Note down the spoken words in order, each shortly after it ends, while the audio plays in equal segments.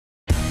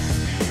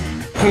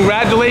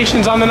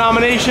Congratulations on the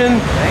nomination.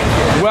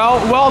 Thank you.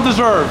 Well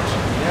deserved.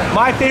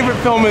 My favorite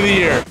film of the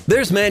year.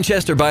 There's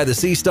Manchester by the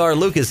Sea star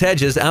Lucas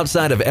Hedges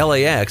outside of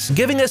LAX,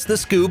 giving us the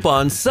scoop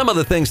on some of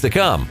the things to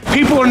come.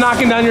 People are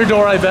knocking down your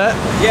door, I bet.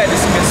 Yeah,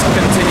 just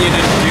continue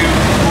to do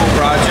cool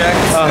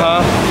projects.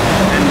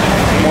 And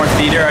more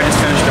theater. I just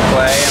finished a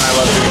play and I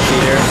love doing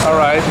theater. All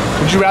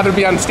right. Would you rather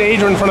be on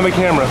stage or in front of the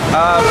camera?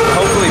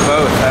 Hopefully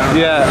both. I don't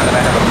know that I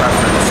have a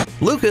preference.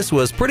 Lucas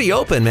was pretty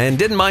open and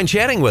didn't mind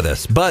chatting with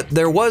us, but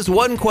there was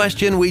one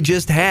question we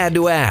just had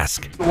to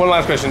ask. One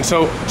last question.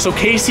 So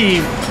Casey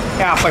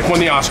Affleck won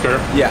the Oscar.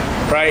 Yeah.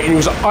 Right? And he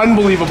was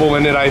unbelievable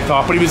in it, I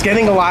thought, but he was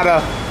getting a lot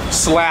of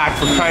slack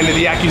for kind of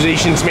the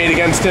accusations made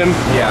against him.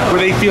 Yeah.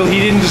 Where they feel he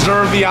didn't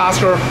deserve the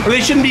Oscar, or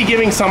they shouldn't be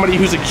giving somebody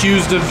who's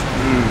accused of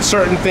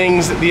certain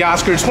things the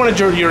Oscar. Just wanted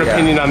your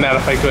opinion on that,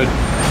 if I could.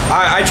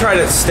 I try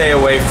to stay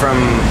away from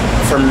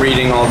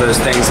reading all those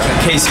things.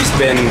 Casey's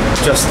been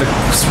just the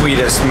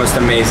sweetest, most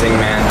amazing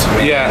man to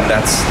me. Yeah. And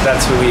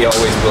that's who he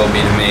always will be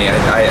to me.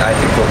 I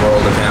think the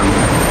world of him.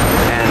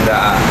 And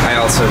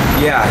I also,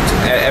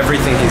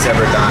 everything he's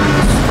ever done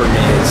for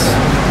me is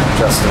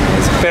just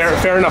amazing.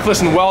 Fair enough.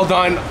 Listen, well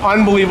done.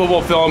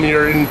 Unbelievable film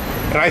here, and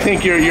I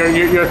think you're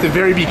at the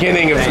very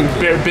beginning of some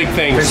big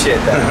things. Appreciate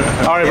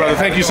that. All right, brother.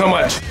 Thank you so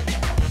much.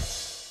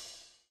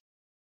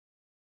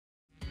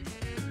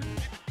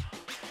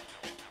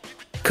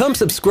 Come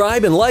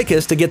subscribe and like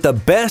us to get the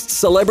best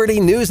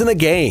celebrity news in the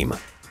game.